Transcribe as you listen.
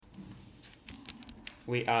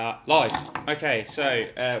We are live. Okay, so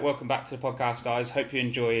welcome back to the podcast, guys. Hope you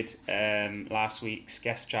enjoyed last week's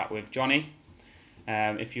guest chat with Johnny.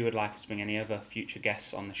 If you would like us to bring any other future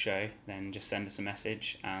guests on the show, then just send us a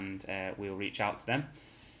message and we'll reach out to them.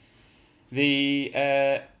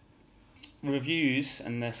 The reviews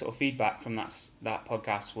and the sort of feedback from that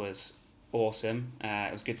podcast was awesome.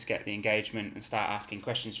 It was good to get the engagement and start asking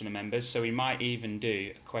questions from the members. So we might even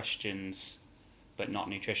do questions, but not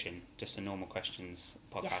nutrition, just a normal questions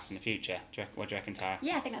podcast in the future. What do you reckon, Tara?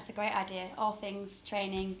 Yeah, I think that's a great idea. All things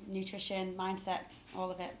training, nutrition, mindset,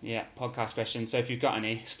 all of it. Yeah, podcast questions. So if you've got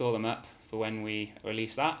any, store them up for when we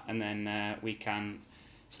release that, and then we can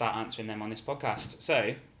start answering them on this podcast.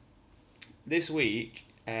 So this week,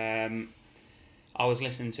 I was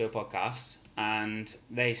listening to a podcast, and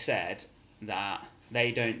they said that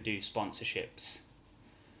they don't do sponsorships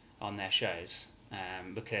on their shows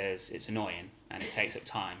because it's annoying and it takes up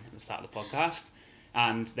time at the start of the podcast,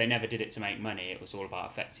 and they never did it to make money. It was all about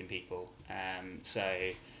affecting people,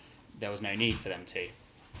 so there was no need for them to.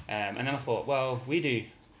 And then I thought, well, we do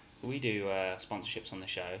sponsorships on the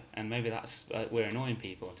show, and maybe that's we're annoying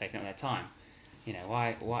people, taking up their time. You know,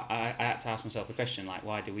 why I had to ask myself the question, like,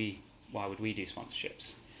 why would we do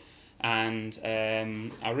sponsorships? And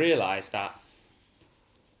I realised that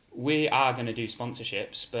we are going to do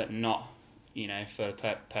sponsorships, but not, you know, for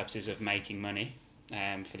purposes of making money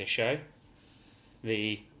for the show.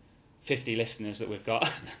 The 50 listeners that we've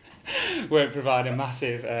got won't provide a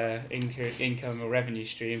massive income or revenue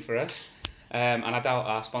stream for us. And I doubt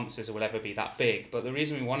our sponsors will ever be that big. But the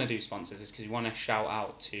reason we want to do sponsors is because we want to shout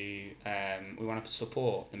out to, we want to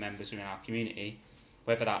support the members within our community,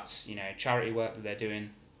 whether that's, you know, charity work that they're doing,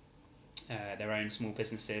 their own small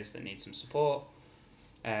businesses that need some support,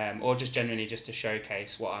 or just generally just to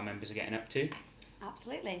showcase what our members are getting up to.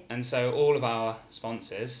 Absolutely. And so all of our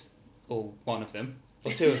sponsors, all one of them,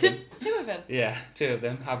 or two of them. Two of them. Yeah, two of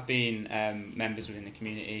them have been members within the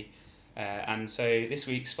community. And so this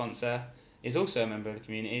week's sponsor is also a member of the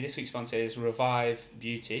community. This week's sponsor is Revive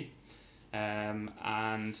Beauty.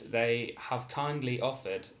 And they have kindly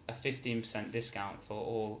offered a 15% discount for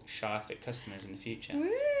all ShyFit customers in the future. Woo!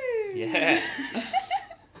 Yeah.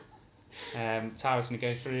 Tara's going to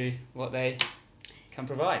go through what they can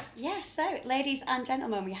provide. Yes, so ladies and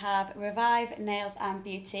gentlemen, we have Revive Nails and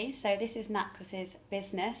Beauty. So this is Natkus's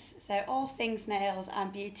business. So all things nails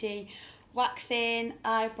and beauty, waxing,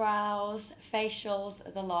 eyebrows, facials,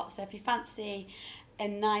 the lot. So if you fancy a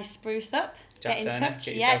nice spruce up, Jack get in Turner, touch.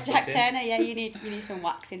 get Yeah, yourself Jack booked in. Turner. Yeah, you need some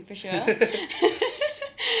waxing for sure. I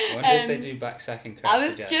wonder if they do back second crack. I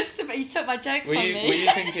was just about, you took my joke Were from you me. Were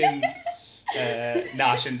you thinking? No,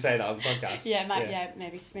 I shouldn't say that on the podcast. Yeah,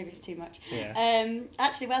 maybe it's too much. Yeah.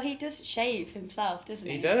 Actually, well, he does shave himself, doesn't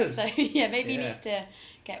he? He does. So yeah, maybe he Yeah. needs to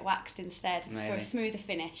get waxed instead for Maybe. a smoother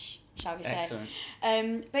finish, shall we say?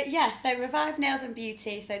 Excellent. But yeah, so Revive Nails and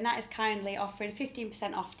Beauty. So Nat is kindly offering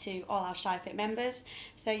 15% off to all our ShyFit members.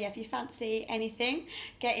 So yeah, if you fancy anything,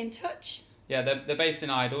 get in touch. Yeah, they're based in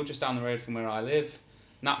Idle, just down the road from where I live.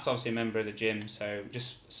 Nat's obviously a member of the gym, so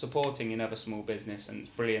just supporting another small business, and it's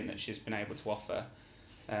brilliant that she's been able to offer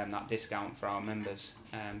that discount for our members.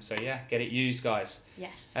 So yeah, get it used, guys.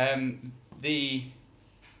 Yes. The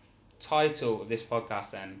title of this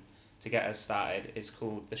podcast then, to get us started, is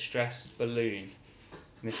called The Stress Balloon.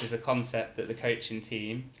 And this is a concept that the coaching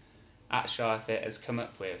team at ShyFit has come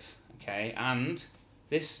up with, okay? And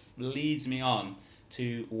this leads me on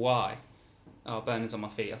to why. Oh, Bernard's on my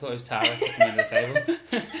feet. I thought it was Tara sitting under the table.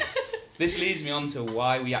 This leads me on to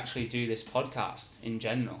why we actually do this podcast in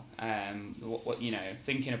general. What you know,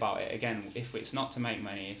 thinking about it again, if it's not to make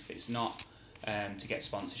money, if it's not to get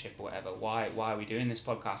sponsorship or whatever, why are we doing this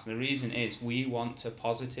podcast? And the reason is we want to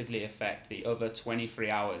positively affect the other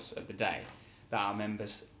 23 hours of the day that our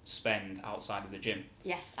members spend outside of the gym.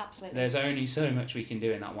 Yes, absolutely. There's only so much we can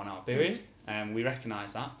do in that 1 hour period, and we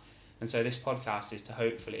recognise that. And so this podcast is to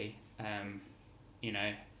hopefully you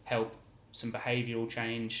know, help some behavioural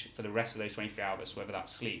change for the rest of those 23 hours, whether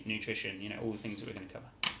that's sleep, nutrition, you know, all the things that we're going to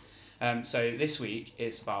cover. So this week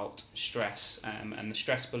it's about stress, and the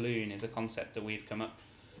stress balloon is a concept that we've come up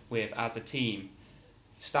with as a team.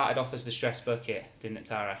 Started off as the stress bucket, didn't it,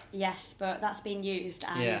 Tara? Yes, but that's been used,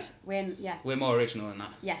 and we're more original than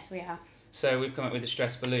that. Yes, we are. So we've come up with the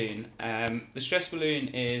stress balloon. The stress balloon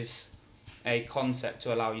is a concept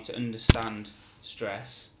to allow you to understand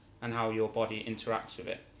stress and how your body interacts with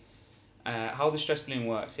it. How the stress balloon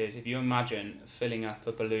works is, if you imagine filling up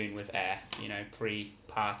a balloon with air, you know,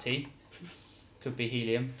 pre-party, could be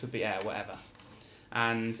helium, could be air, whatever.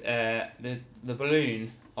 And the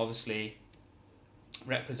balloon obviously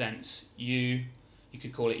represents you, You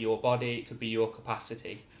could call it your body, it could be your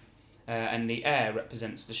capacity. And the air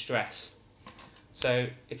represents the stress. So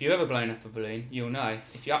if you've ever blown up a balloon, you'll know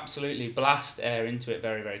if you absolutely blast air into it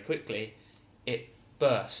very, very quickly, it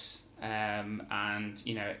bursts, and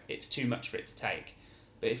it's too much for it to take.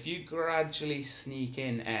 But if you gradually sneak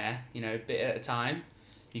in air, a bit at a time,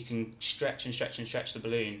 you can stretch and stretch and stretch the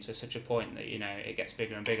balloon to such a point that it gets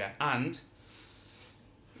bigger and bigger. And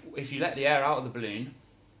if you let the air out of the balloon,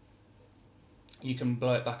 you can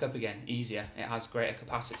blow it back up again easier. It has greater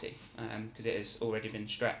capacity because it has already been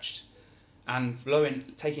stretched. And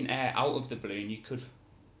taking air out of the balloon, you could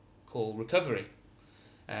call recovery.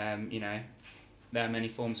 There are many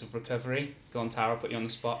forms of recovery. Go on, Tara, I'll put you on the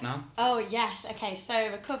spot now. Oh, yes. Okay, so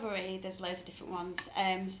recovery, there's loads of different ones.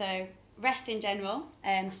 So rest in general,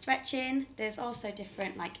 stretching, there's also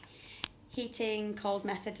different like heating, cold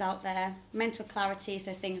methods out there. Mental clarity,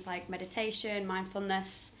 so things like meditation,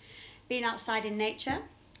 mindfulness, being outside in nature,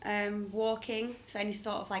 walking, so any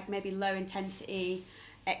sort of like maybe low intensity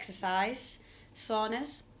exercise,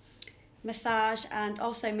 saunas, massage, and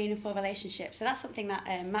also meaningful relationships. So that's something that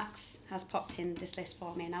Max has popped in this list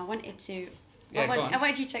for me, and I wanted to. Yeah, I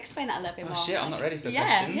wanted you to explain that a little bit more. Oh shit, I'm not ready for the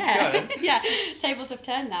questions. Yeah. Yeah. Tables have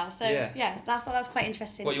turned now. So I thought that was quite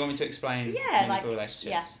interesting. What, you want me to explain? Yeah, meaningful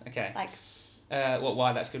relationships. Yeah. Okay. Like.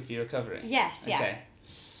 Why that's good for your recovery? Yes. Yeah.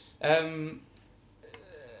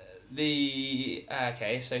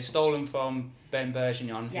 Okay. So stolen from Ben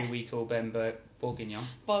Bourguignon, who we call Ben Bourguignon.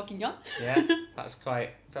 Bourguignon. Yeah, that's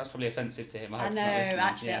probably offensive to him. I know,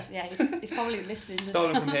 actually, he's probably listening.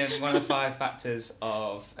 Stolen from him. One of the 5 factors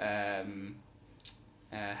of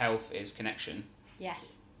health is connection.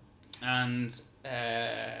 Yes. And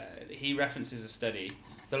he references a study,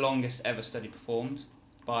 the longest ever study performed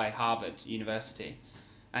by Harvard University,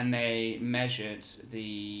 and they measured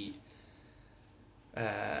the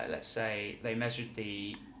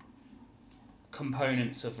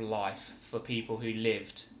components of life for people who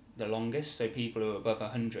lived the longest, so people who were above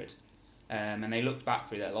 100, and they looked back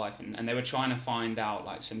through their life and they were trying to find out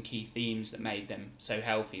like some key themes that made them so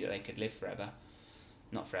healthy that they could live forever.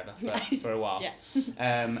 Not forever, but for a while.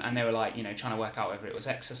 And they were like, trying to work out whether it was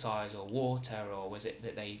exercise or water, or was it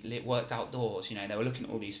that they worked outdoors. They were looking at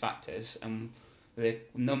all these factors, and the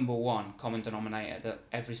number one common denominator that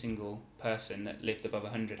every single person that lived above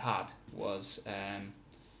 100 had was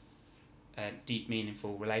a deep,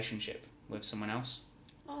 meaningful relationship with someone else.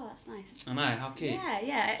 Oh, that's nice. I know, how cute.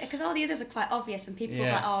 Yeah, because all the others are quite obvious, and people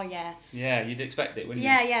are like, oh, yeah. Yeah, you'd expect it, wouldn't you?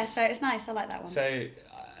 Yeah, so it's nice, I like that one. So,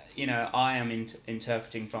 I am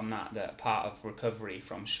interpreting from that part of recovery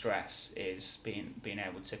from stress is being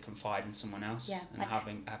able to confide in someone else, and like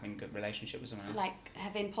having good relationship with someone else. Like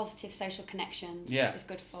having positive social connections is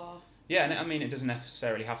good for... Yeah, and it doesn't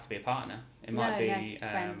necessarily have to be a partner. It might be,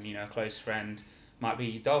 a close friend. Might be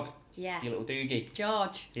your dog. Yeah. Your little doogie.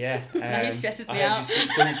 George. Yeah. He stresses me out. I heard you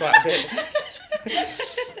speak to him quite a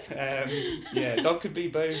bit. Dog could be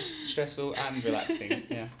both stressful and relaxing.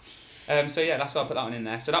 Yeah. That's why I put that one in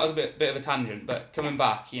there. So that was a bit of a tangent, but coming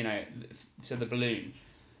back, to the balloon,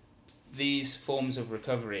 these forms of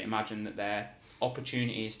recovery, imagine that they're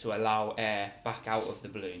opportunities to allow air back out of the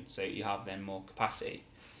balloon, so you have then more capacity.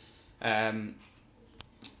 To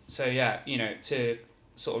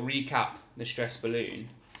sort of recap the stress balloon,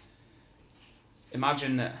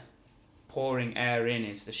 imagine that pouring air in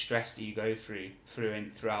is the stress that you go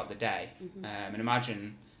throughout the day, and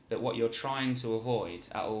imagine that what you're trying to avoid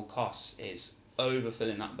at all costs is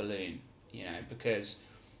overfilling that balloon, because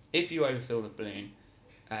if you overfill the balloon,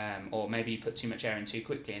 or maybe you put too much air in too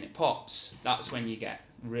quickly and it pops, that's when you get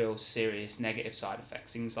real serious negative side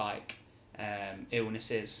effects, things like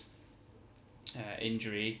illnesses,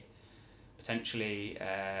 injury, potentially.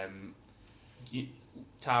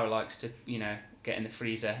 Tara likes to get in the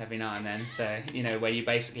freezer every now and then, so where you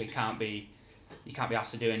basically can't be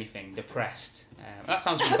asked to do anything, depressed. That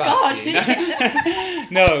sounds really bad for you.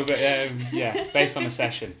 No, but based on the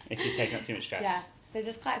session, if you're taking up too much stress. Yeah, so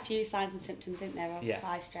there's quite a few signs and symptoms, isn't there, of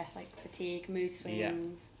high stress, like fatigue, mood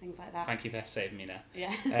swings, things like that. Thank you for saving me there.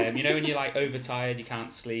 Yeah. When you're like overtired, you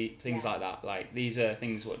can't sleep, things like that. Like these are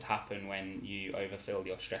things that would happen when you overfill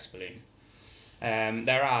your stress balloon.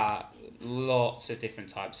 There are lots of different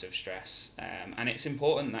types of stress, and it's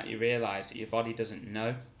important that you realise that your body doesn't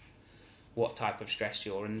know what type of stress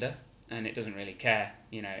you're under, and it doesn't really care.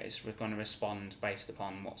 It's going to respond based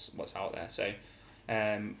upon what's out there. So,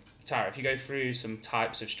 Tara, if you go through some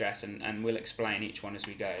types of stress, and we'll explain each one as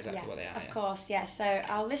we go, exactly what they are. Of course, yeah. So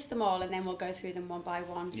I'll list them all, and then we'll go through them one by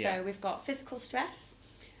one. Yeah. So we've got physical stress,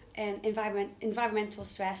 environmental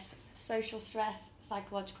stress, social stress,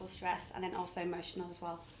 psychological stress, and then also emotional as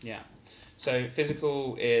well. Yeah. So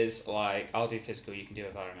physical is like, I'll do physical, you can do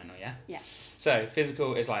environmental, yeah? Yeah. So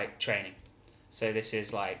physical is like training. So this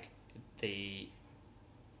is like the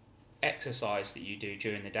exercise that you do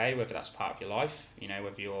during the day, whether that's part of your life,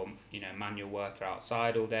 whether you're, manual worker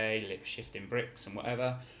outside all day, shifting bricks and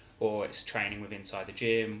whatever, or it's training with inside the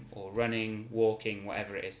gym, or running, walking,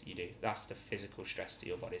 whatever it is that you do. That's the physical stress that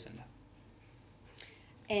your body's under.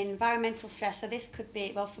 Environmental stress, so this could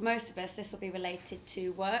be, well, for most of us, this will be related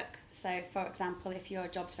to work. So, for example, if your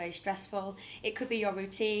job's very stressful, it could be your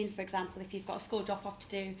routine. For example, if you've got a school drop-off to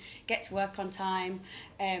do, get to work on time.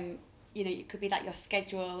 It could be that your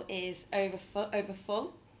schedule is over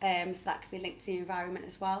full. So that could be linked to the environment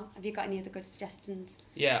as well. Have you got any other good suggestions?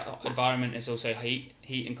 Yeah, environment is also heat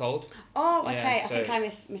and cold. Oh, okay. Yeah, I think I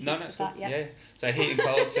misunderstood that. Cool. Yeah. So heat and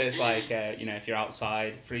cold. So it's like if you're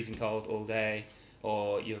outside, freezing cold all day,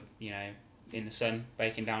 or you're in the sun,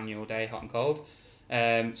 baking down you all day, hot and cold.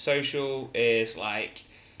 Social is like,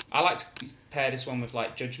 I like to pair this one with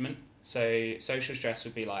like judgment. So social stress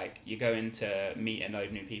would be like you're going to meet a load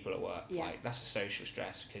of new people at work. Yeah. Like that's a social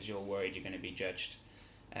stress because you're worried you're going to be judged.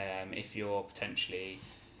 If you're potentially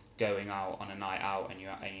going out on a night out and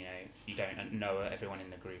you don't know everyone in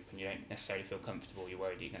the group and you don't necessarily feel comfortable, you're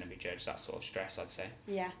worried you're going to be judged. That sort of stress, I'd say.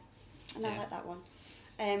 Yeah, and I like that one.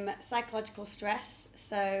 Psychological stress.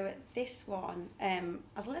 So this one, I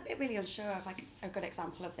was a little bit really unsure of like a good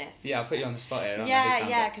example of this. Yeah, I'll put you on the spot here.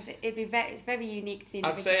 Yeah, because it's very unique to the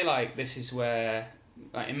individual. I'd say like this is where,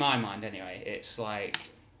 like, in my mind anyway, it's like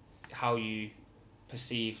how you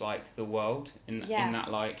perceive like the world in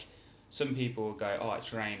that like some people will go, oh,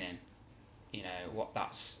 it's raining, what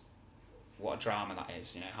a drama that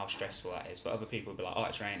is, how stressful that is. But other people will be like, oh,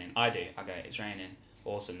 it's raining. I go, it's raining.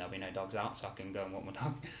 Awesome, there'll be no dogs out, so I can go and walk my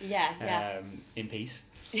dog. Yeah. In peace.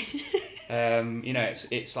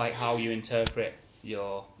 It's like how you interpret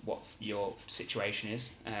what your situation is.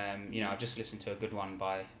 I've just listened to a good one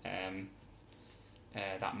by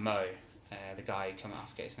that Mo, the guy who I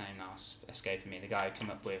forget his name now, it's escaping me. The guy who come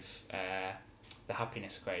up with the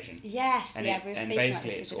happiness equation. Yes, and we were speaking basically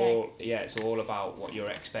about this it's all about what your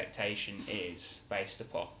expectation is based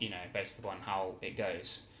upon how it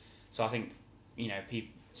goes. So I think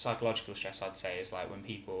psychological stress, I'd say, is like when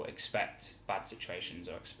people expect bad situations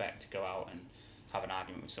or expect to go out and have an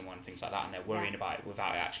argument with someone, things like that, and they're worrying about it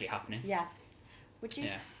without it actually happening. Yeah. Would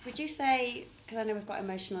you say, because I know we've got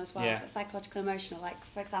emotional as well, but psychological and emotional, like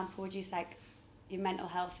for example, would you say like, your mental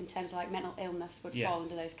health in terms of like mental illness would fall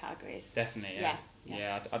under those categories? Definitely,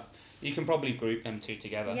 you can probably group them two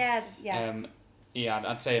together.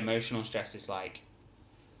 I'd say emotional stress is like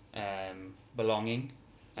belonging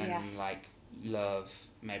and like love,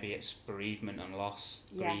 maybe it's bereavement and loss,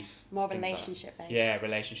 grief. More relationship based. Yeah,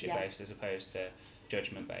 relationship based as opposed to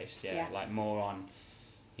judgment based. Like more on,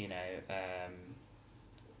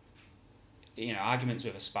 arguments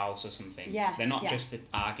with a spouse or something. They're not just the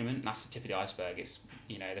argument. That's the tip of the iceberg. It's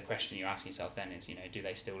the question you're asking yourself then is do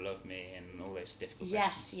they still love me and all those difficult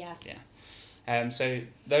questions. So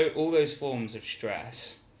all those forms of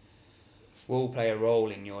stress will play a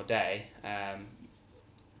role in your day.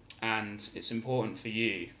 And it's important for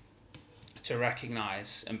you to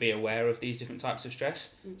recognise and be aware of these different types of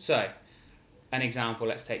stress. So, an example,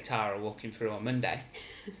 let's take Tara walking through on Monday.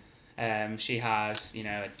 She has,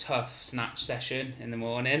 a tough snatch session in the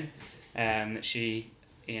morning that she,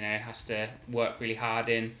 has to work really hard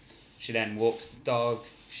in. She then walks the dog.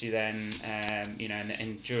 She then,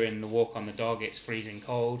 and during the walk on the dog, it's freezing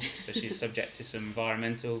cold. So she's subject to some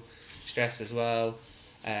environmental stress as well.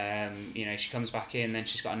 She comes back in, then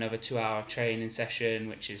she's got another 2-hour training session,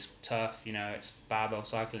 which is tough. It's barbell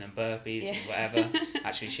cycling and burpees and whatever.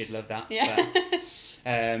 Actually, she'd love that. But,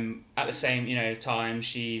 at the same, time,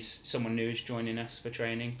 she's someone new is joining us for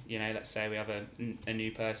training. Let's say we have a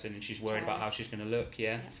new person and she's worried about how she's going to look.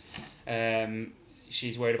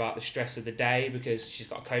 She's worried about the stress of the day because she's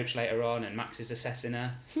got a coach later on and Max is assessing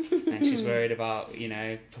her, and she's worried about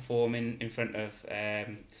performing in front of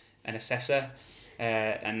an assessor.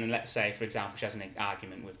 And then let's say, for example, she has an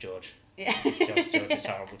argument with George. George is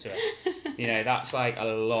horrible to her. That's like a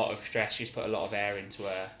lot of stress. She's put a lot of air into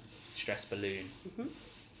a stress balloon.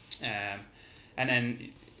 And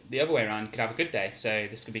then the other way around, you could have a good day. So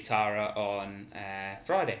this could be Tara on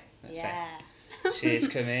Friday, let's say. She's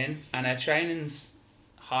come in and her training's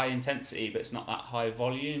high intensity, but it's not that high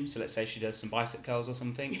volume. So let's say she does some bicep curls or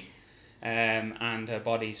something. And her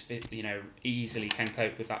body's easily can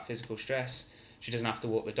cope with that physical stress. She doesn't have to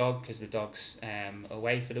walk the dog because the dog's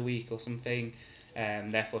away for the week or something.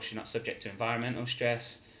 Therefore, she's not subject to environmental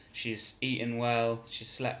stress. she's eaten well, she's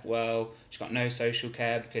slept well, she's got no social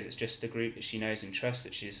care because it's just a group that she knows and trusts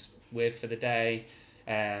that she's with for the day.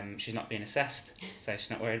 She's not being assessed, so she's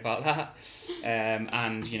not worried about that.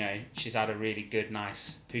 And she's had a really good,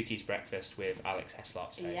 nice Pookie's breakfast with Alex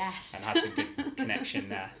Heslop, so, yes, and had some good connection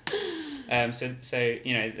there. So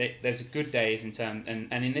there's good days in term,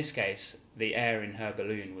 and in this case, the air in her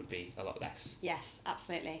balloon would be a lot less. Yes,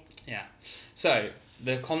 absolutely. Yeah. So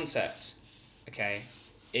the concept, okay,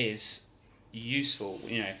 is useful.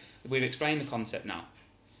 We've explained the concept now.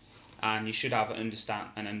 And you should have an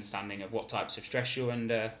understanding of what types of stress you're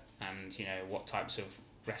under, and what types of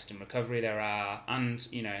rest and recovery there are, and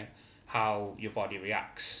how your body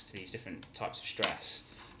reacts to these different types of stress.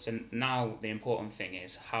 So now the important thing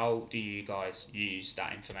is, how do you guys use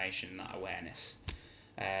that information, that awareness?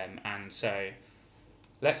 And so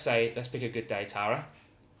let's pick a good day, Tara.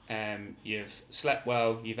 You've slept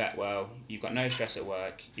well, you've ate well, you've got no stress at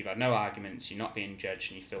work, you've had no arguments, you're not being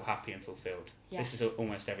judged, and you feel happy and fulfilled. Yes. This is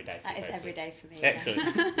almost every day for you. That is every day for me. Excellent.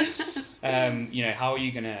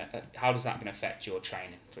 How does that gonna affect your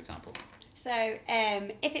training, for example? So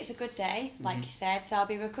if it's a good day, like you said, so I'll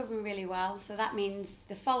be recovering really well. So that means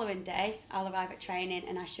the following day I'll arrive at training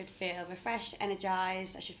and I should feel refreshed,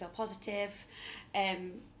 energised, I should feel positive.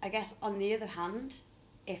 I guess on the other hand,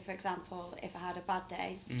 if, for example, if I had a bad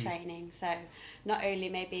day training, so not only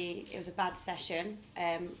maybe it was a bad session,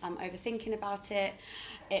 I'm overthinking about it,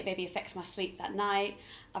 it maybe affects my sleep that night,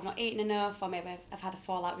 I've not eaten enough, or maybe I've had a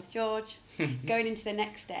fallout with George. Going into the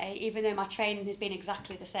next day, even though my training has been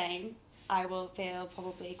exactly the same, I will feel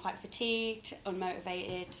probably quite fatigued,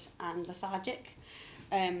 unmotivated and lethargic.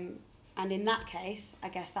 And in that case, I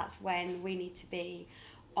guess that's when we need to be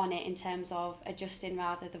on it in terms of adjusting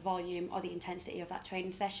rather the volume or the intensity of that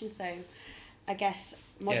training session. So I guess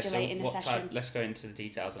modulating the session. Let's go into the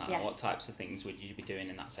details on that. Yes. What types of things would you be doing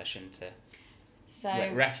in that session to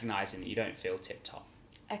recognising that you don't feel tip top?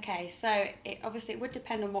 Okay, so it would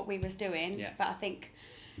depend on what we was doing, but I think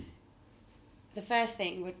the first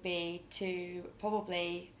thing would be to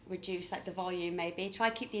probably reduce the volume, maybe try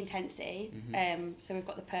keep the intensity, so we've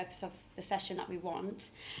got the purpose of the session that we want.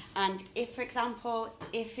 And if, for example,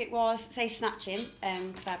 if it was, say, snatching,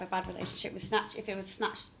 because I have a bad relationship with snatch, if it was a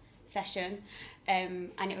snatch session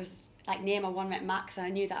and it was near my 1 rep max and I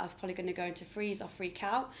knew that I was probably going to go into freeze or freak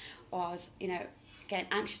out, or I was getting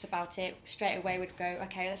anxious about it, straight away would go,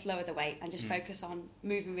 okay, let's lower the weight and just focus on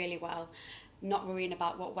moving really well, not worrying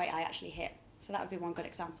about what weight I actually hit. So that would be one good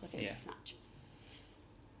example if it was a snatch.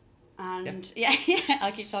 And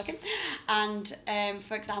I'll keep talking. And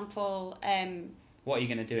for example, what are you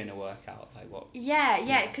going to do in a workout?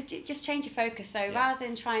 Could you just change your focus? So rather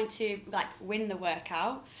than trying to win the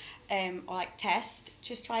workout or test,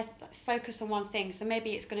 just try focus on one thing. So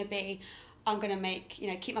maybe it's going to be, I'm going to make,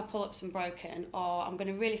 keep my pull-ups unbroken, or I'm going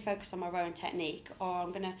to really focus on my rowing technique, or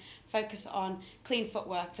I'm going to focus on clean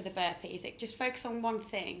footwork for the burpees. Just focus on one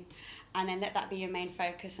thing and then let that be your main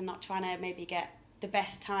focus, and not trying to maybe get the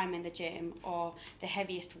best time in the gym or the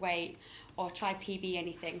heaviest weight or try PB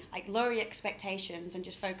anything. Lower your expectations and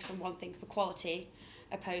just focus on one thing for quality,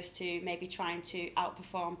 opposed to maybe trying to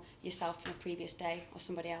outperform yourself from a previous day or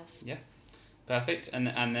somebody else. Yeah. Perfect. And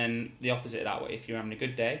then the opposite of that way, if you're having a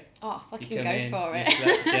good day, fucking go for it.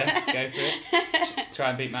 Slept, go for it. Try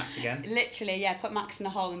and beat Max again. Literally, put Max in a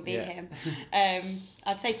hole and beat him.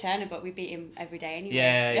 I'd say Turner, but we beat him every day anyway.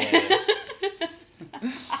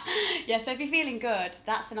 Yeah. So if you're feeling good,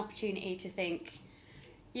 that's an opportunity to think,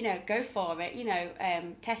 go for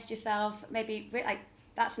it, test yourself, maybe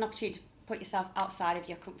that's an opportunity to put yourself outside of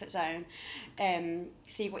your comfort zone,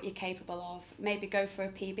 see what you're capable of, maybe go for a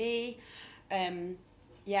PB,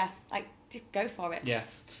 just go for it. Yeah.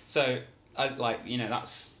 So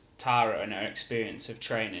that's Tara and her experience of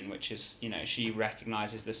training, which is, she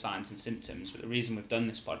recognises the signs and symptoms. But the reason we've done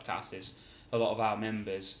this podcast is a lot of our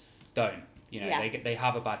members don't. They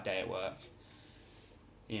have a bad day at work.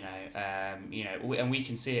 And we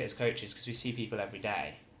can see it as coaches because we see people every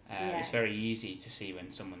day. It's very easy to see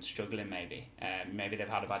when someone's struggling. Maybe they've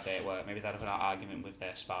had a bad day at work. Maybe they've had an argument with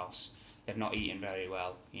their spouse. They've not eaten very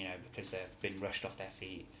well, because they've been rushed off their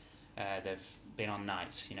feet. They've been on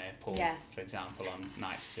nights. Paul, for example, on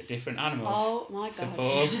nights is a different animal. Oh my God. To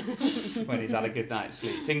Paul when he's had a good night's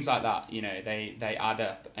sleep. Things like that, they add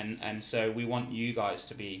up, and so we want you guys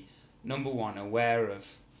to be, number one, aware of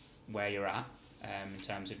where you're at in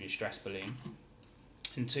terms of your stress balloon,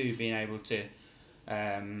 and two, being able to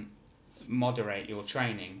moderate your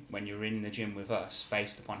training when you're in the gym with us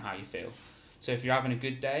based upon how you feel. So if you're having a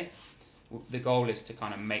good day, the goal is to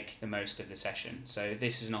kind of make the most of the session. So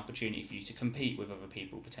this is an opportunity for you to compete with other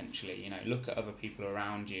people potentially. Look at other people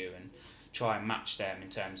around you and try and match them in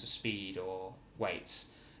terms of speed or weights.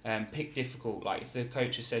 Pick difficult, like if the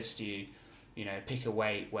coach says to you, pick a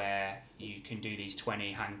weight where you can do these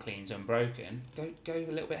 20 hand cleans unbroken, go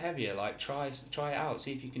a little bit heavier, like try it out,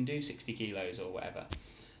 see if you can do 60 kilos or whatever.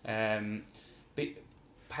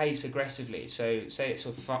 Pace aggressively, so say it's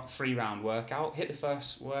a 3-round workout, hit the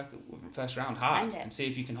first round hard and see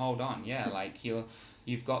if you can hold on. Like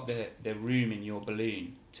you've got the room in your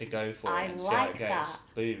balloon to go for it and see how it goes. That.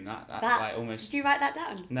 Boom, that like almost. Did you write that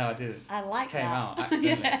down? No, I didn't. I like Came that. out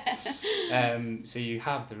accidentally. So you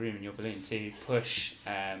have the room in your balloon to push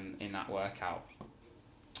in that workout.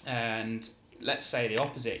 And let's say the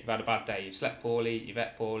opposite, you've had a bad day, you've slept poorly, you've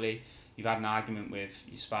ate poorly, you've had an argument with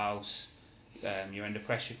your spouse, you're under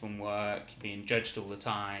pressure from work, you're being judged all the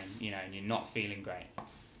time, and you're not feeling great.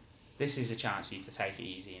 This is a chance for you to take it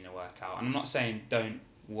easy in a workout. And I'm not saying don't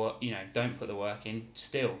put the work in.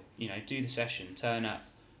 Still, do the session, turn up,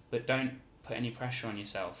 but don't put any pressure on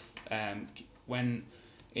yourself. When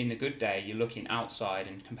in the good day, you're looking outside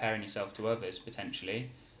and comparing yourself to others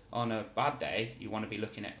potentially. On a bad day, you want to be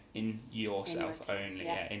looking at in yourself only,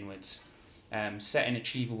 inwards. Setting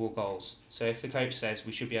achievable goals. So if the coach says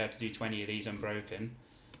we should be able to do 20 of these unbroken,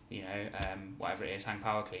 whatever it is, hang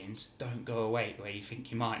power cleans, don't go a weight where you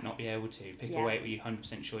think you might not be able to. Pick a weight where you're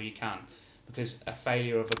 100% sure you can. Because a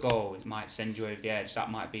failure of a goal, it might send you over the edge.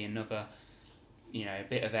 That might be another,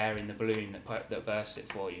 bit of air in the balloon that bursts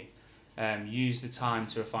it for you. Use the time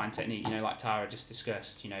to refine technique, like Tara just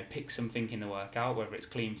discussed. Pick something in the workout, whether it's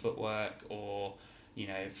clean footwork or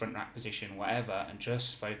front rack position, whatever, and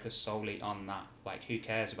just focus solely on that. Like, who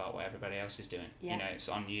cares about what everybody else is doing? It's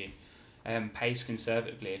on you. Pace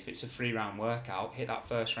conservatively. If it's a 3-round workout, hit that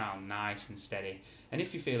first round nice and steady. And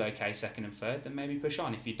if you feel okay second and third, then maybe push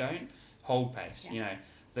on. If you don't, hold pace.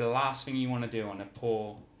 The last thing you want to do on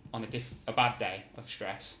a bad day of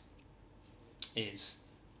stress is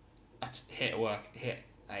hit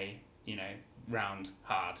a round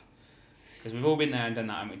hard, because we've all been there and done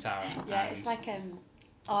that, haven't we, Tara? Yeah, it's like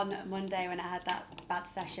on Monday when I had that bad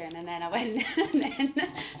session, and then I went and then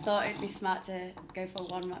thought it'd be smart to go for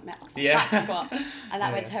one max back squat, and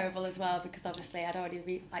that went terrible as well, because obviously I'd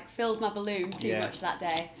already filled my balloon too much that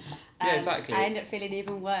day. Yeah, exactly. I ended up feeling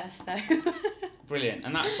even worse. So brilliant,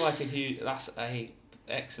 and that's like that's a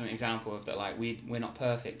excellent example of that. Like we're not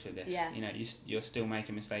perfect with this. Yeah. You're still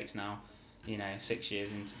making mistakes now. 6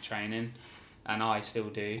 years into training, and I still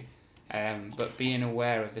do. But being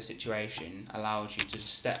aware of the situation allows you to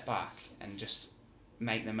just step back and just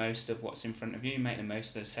make the most of what's in front of you, make the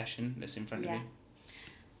most of the session that's in front of you.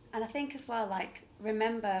 And I think as well, like,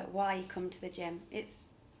 remember why you come to the gym.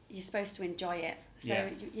 You're supposed to enjoy it. So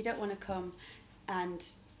you don't want to come and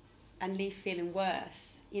leave feeling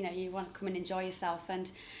worse. You want to come and enjoy yourself, and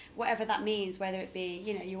whatever that means, whether it be,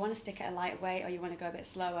 you want to stick at a light weight, or you want to go a bit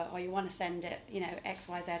slower, or you want to send it, X,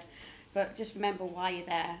 Y, Z. But just remember why you're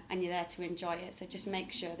there, and you're there to enjoy it. So just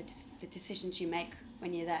make sure that the decisions you make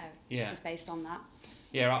when you're there is based on that.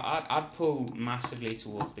 Yeah, I'd pull massively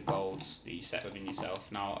towards the goals that you set within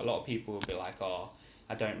yourself. Now, a lot of people will be like, oh,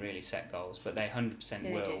 I don't really set goals, but they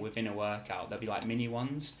 100% will. Within a workout, there'll be like mini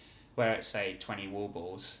ones, where it's, say, 20 wall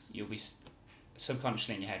balls. You'll be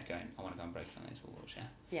subconsciously in your head going, I want to go and break on these wall balls,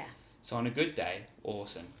 Yeah. So on a good day,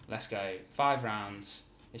 awesome. Let's go 5 rounds.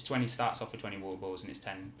 It's 20, starts off with 20 wall balls, and it's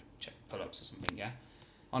 10 pull-ups or something,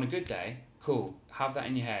 On a good day, cool. Have that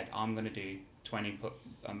in your head. I'm going to do 20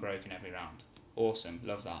 unbroken every round. Awesome.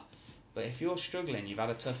 Love that. But if you're struggling, you've had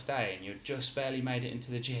a tough day, and you've just barely made it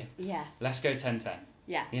into the gym, let's go 10-10.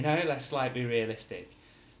 Yeah. Let's be realistic.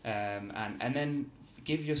 And then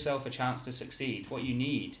give yourself a chance to succeed. What you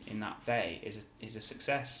need in that day is a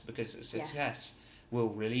success, because a success will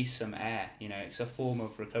release some air. It's a form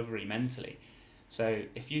of recovery mentally. So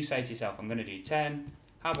if you say to yourself, I'm going to do 10,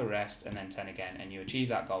 have a rest, and then 10 again, and you achieve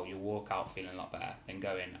that goal, you'll walk out feeling a lot better than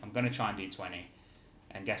go in, I'm going to try and do 20,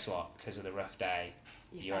 and guess what? Because of the rough day,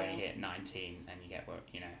 you only hit 19, and you get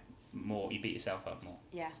more. You beat yourself up more.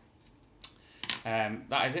 Yeah.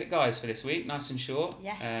 That is it, guys, for this week. Nice and short.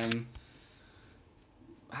 Yes.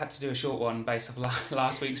 I had to do a short one based off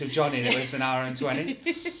last week's with Johnny. That was an hour and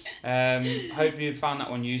 20. Hope you found that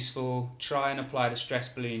one useful. Try and apply the stress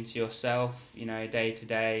balloon to yourself, day to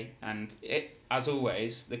day. And as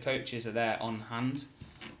always, the coaches are there on hand.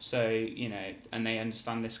 So, and they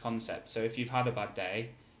understand this concept. So if you've had a bad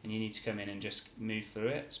day, and you need to come in and just move through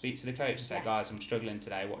it. Speak to the coach and say, Yes. guys, I'm struggling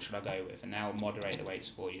today, what should I go with? And they'll moderate the weights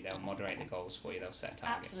for you, they'll moderate the goals for you, they'll set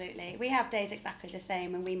targets. Absolutely. We have days exactly the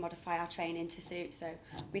same and we modify our training to suit, so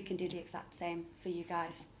we can do the exact same for you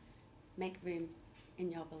guys. Make room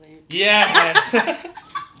in your balloon. Yes!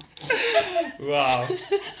 Wow.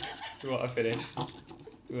 What a finish.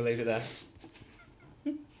 We'll leave it there.